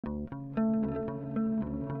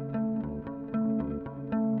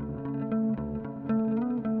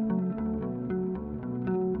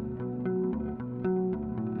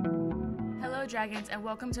Dragons, and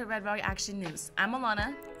welcome to Red Rock Action News. I'm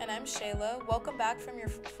Alana. And I'm Shayla. Welcome back from your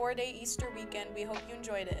 4-day Easter weekend. We hope you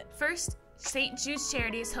enjoyed it. First, St. Jude's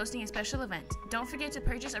Charity is hosting a special event. Don't forget to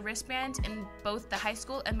purchase a wristband in both the high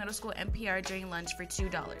school and middle school NPR during lunch for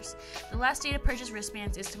 $2. The last day to purchase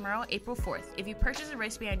wristbands is tomorrow, April 4th. If you purchase a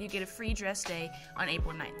wristband, you get a free dress day on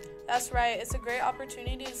April 9th. That's right. It's a great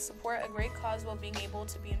opportunity to support a great cause while being able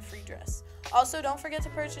to be in free dress. Also, don't forget to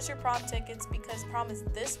purchase your prom tickets because prom is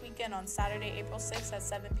this weekend on Saturday, April 6th at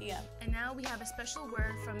 7 p.m. And now we have a special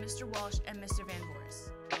word from Mr. Walsh and Mr. Van Voorhis.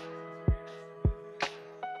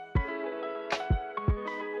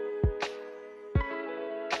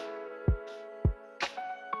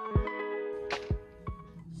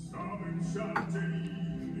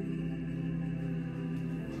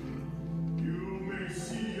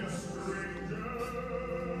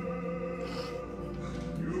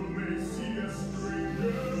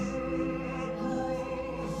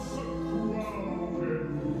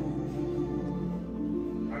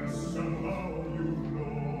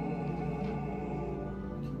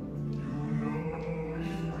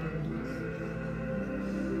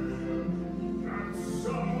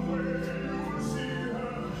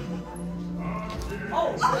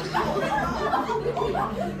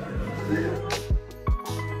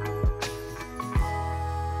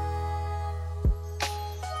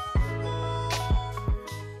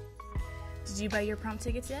 Did you buy your prom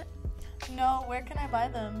tickets yet? No, where can I buy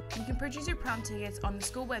them? You can purchase your prom tickets on the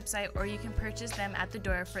school website, or you can purchase them at the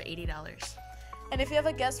door for $80. And if you have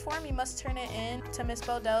a guest form, you must turn it in to Miss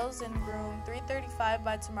Beldell's in room 335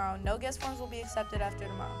 by tomorrow. No guest forms will be accepted after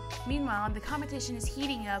tomorrow. Meanwhile, the competition is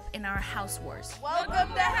heating up in our House Wars.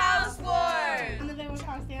 Welcome to House Wars!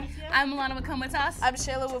 I'm Alana with Comatas. I'm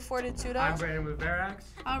Shayla with Fortitudo. I'm Brandon with Verax.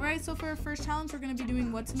 Alright, so for our first challenge, we're going to be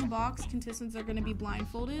doing What's in the Box. Contestants are going to be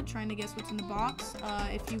blindfolded, trying to guess what's in the box.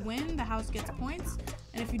 If you win, the house gets points,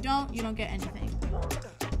 and if you don't get anything.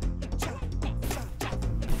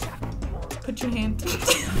 Put your hand.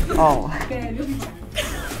 Oh.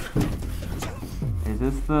 Is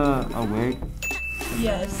this a wig?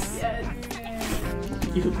 Yes.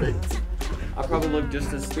 Stupid. I probably look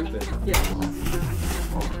just as stupid. Yeah.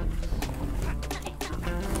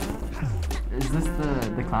 Is this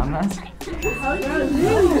the clown mask?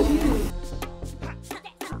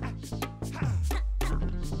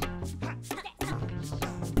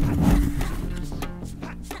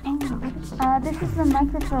 This is the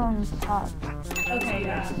microphone top. Okay,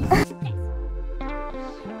 yeah.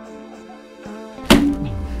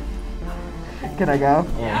 Can I go?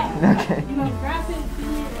 Yeah. Okay. Grab it.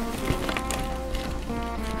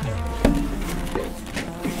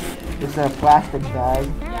 It's a plastic bag.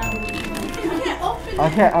 Yeah. You can't open it. I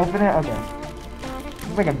can't open it? Okay.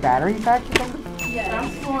 It's like a battery pack or something? Yeah.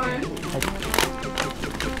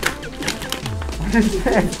 What is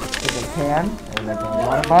this? Like a can? Or like a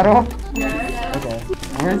water bottle? Yes. Okay.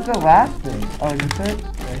 Where's the last thing? Oh, is this it?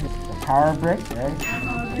 The power brick, right?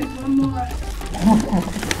 There's one more.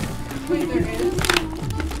 Wait, there is?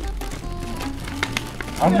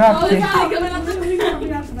 I'm not kidding. It's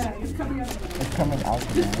coming out the bag. It's coming out the bag. It's coming out the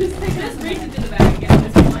bag. Just reach into the bag again.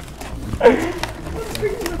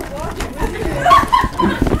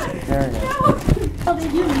 There it is.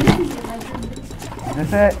 Is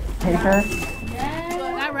this it? Paper?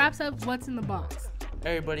 That wraps up What's in the Box.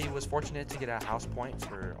 Everybody was fortunate to get a house point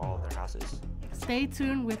for all of their houses. Stay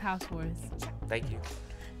tuned with House Wars. Thank you.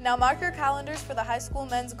 Now mark your calendars for the high school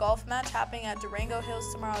men's golf match happening at Durango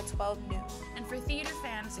Hills tomorrow at 12 noon. And for theater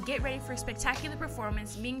fans, get ready for a spectacular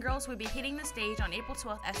performance. Mean Girls will be hitting the stage on April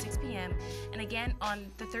 12th at 6 p.m. and again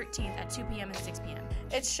on the 13th at 2 p.m. and 6 p.m.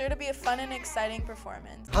 It's sure to be a fun and exciting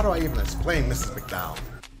performance. How do I even explain Mrs. McDowell?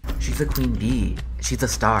 She's a queen bee. She's a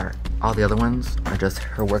star. All the other ones are just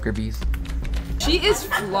her worker bees. She is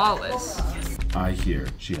flawless. I hear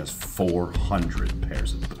she has 400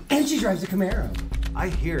 pairs of boots. And she drives a Camaro. I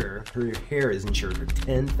hear her hair is insured for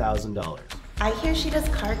 $10,000. I hear she does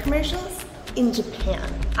car commercials in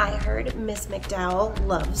Japan. I heard Miss McDowell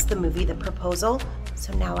loves the movie The Proposal,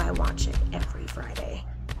 so now I watch it every Friday.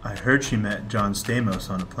 I heard she met John Stamos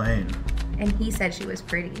on a plane. And he said she was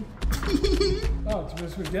pretty. Oh, it's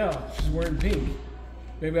Miss McDowell. She's wearing pink.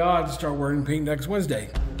 Maybe I'll have to start wearing pink next Wednesday.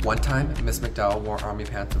 One time, Miss McDowell wore army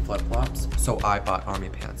pants and flip-flops, so I bought army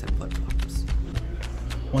pants and flip-flops.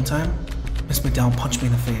 One time, Miss McDowell punched me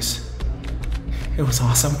in the face. It was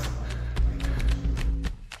awesome.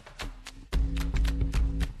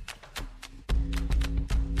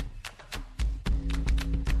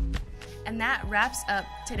 And that wraps up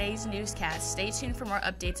today's newscast. Stay tuned for more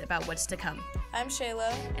updates about what's to come. I'm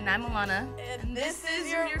Shayla. And I'm Alana. And this is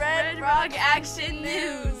your Red Rock Action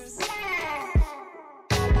News.